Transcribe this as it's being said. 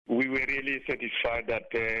we were really satisfied that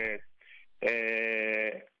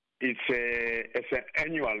it's an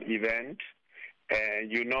annual event.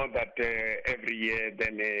 You know that every year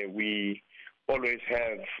then we always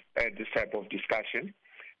have this type of discussion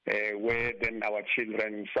where then our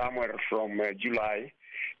children, somewhere from July,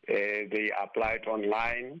 they applied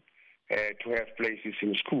online to have places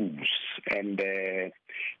in schools, and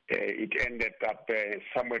it ended up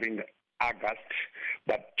somewhere in August,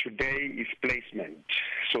 but today is placement.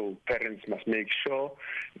 So parents must make sure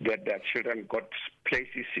that their children got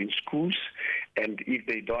places in schools, and if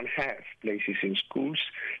they don't have places in schools,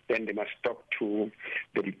 then they must talk to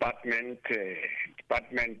the department.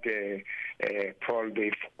 Probably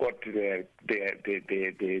they've got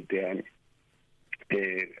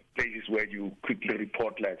the places where you quickly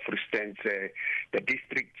report, like for instance, the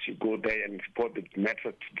district. You go there and report the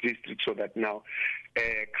Metro district, so that now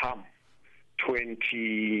come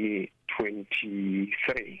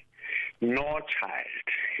 2023, no child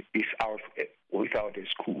is out without a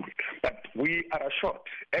school. But we are assured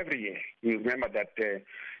every year. You remember that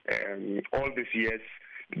all these years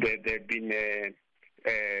there have been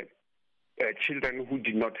children who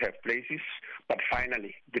did not have places, but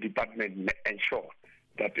finally the department ensured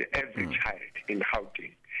that every child in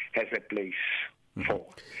Gauteng has a place for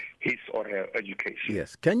his or her education.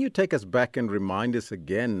 Yes. Can you take us back and remind us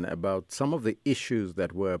again about some of the issues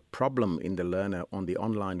that were a problem in the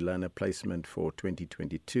online learner placement for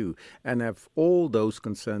 2022, and have all those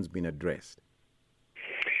concerns been addressed?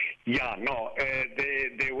 Yeah, no,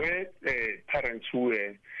 there were parents who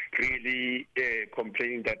were really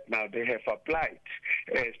complaining that now they have applied.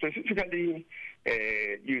 Specifically,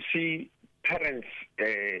 you see, parents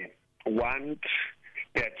want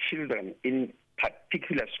their children in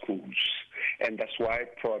particular schools, and that's why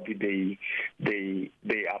probably they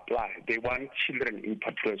apply. They want children in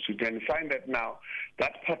particular schools, and find that now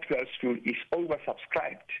that particular school is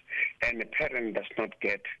oversubscribed, and the parent does not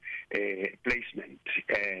get a placement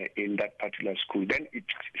in that particular school. Then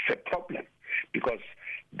it's a problem, because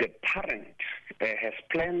the parent has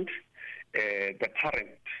planned. The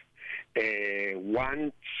parent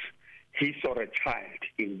wants his or a child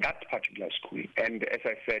in that particular school, and as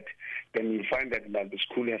I said, then you find that the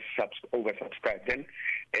school has oversubscribed. Then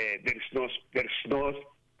there is no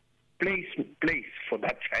place for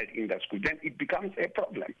that child in that school. Then it becomes a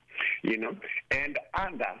problem, and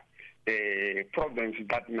other problems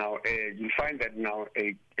that now you find that now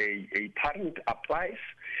a parent applies,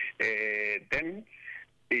 then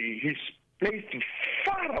he's placed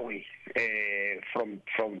far away from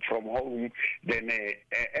home. Then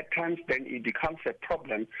at times, then it becomes a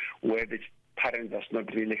problem where the parent does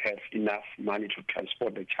not really have enough money to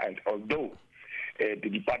transport the child, although the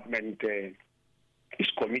department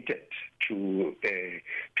is committed to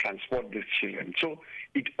transport the children. So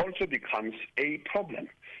it also becomes a problem,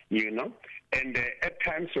 And at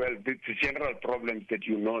times, well, the general problems that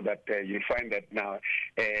that you find that now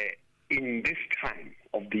in this time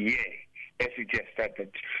of the year, as you just said,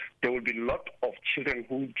 that there will be a lot of children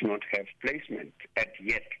who do not have placement at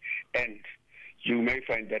yet, and you may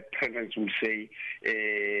find that parents will say,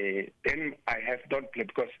 then I have not planned,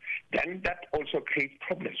 because then that also creates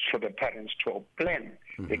problems for the parents to plan.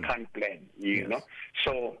 They can't plan,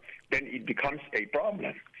 So then it becomes a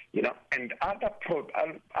problem, And other parents,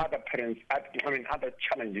 other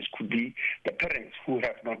challenges could be the parents who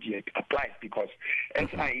have not yet applied, because as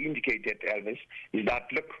I indicated, Elvis, is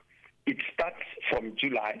that, look, it starts from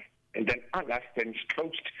July, and then August, then it's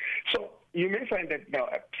closed. So you may find that now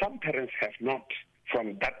some parents have not,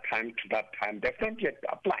 from that time to that time, they've not yet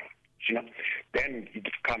applied. Then it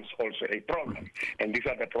becomes also a problem. And these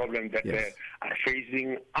are the problems that are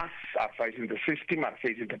facing us, are facing the system, are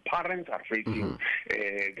facing the parents, are facing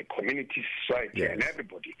the community, society, and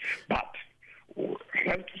everybody. But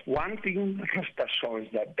one thing rest assured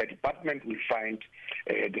is that the department will find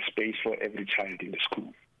the space for every child in the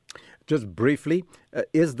school. Just briefly,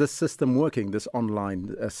 is the system working, this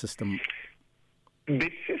online system?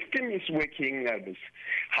 The system is working, Elvis.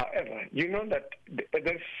 However, you know that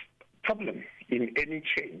there's problem in any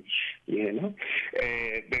change,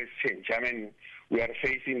 there's change. We are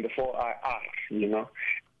facing the 4IR,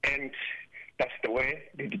 and that's the way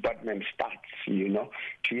the department starts, to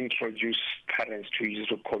introduce parents, to use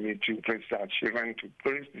the community, to introduce our children, to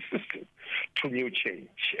bring the system to new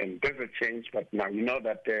change. And there's a change, but now you know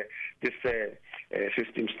that this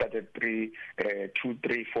system started 4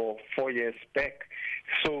 years back.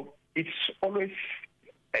 So it's always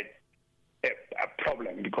a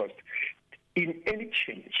problem, because in any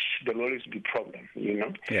change, there will always be problem,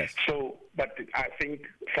 Yes. So, but I think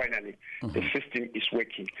finally the system is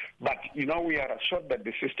working. But, we are assured that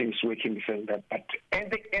the system is working, but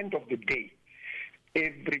at the end of the day,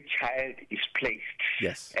 every child is placed.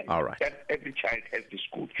 Yes, and all right. every child has the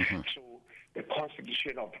school. So the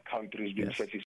constitution of the country is being satisfied.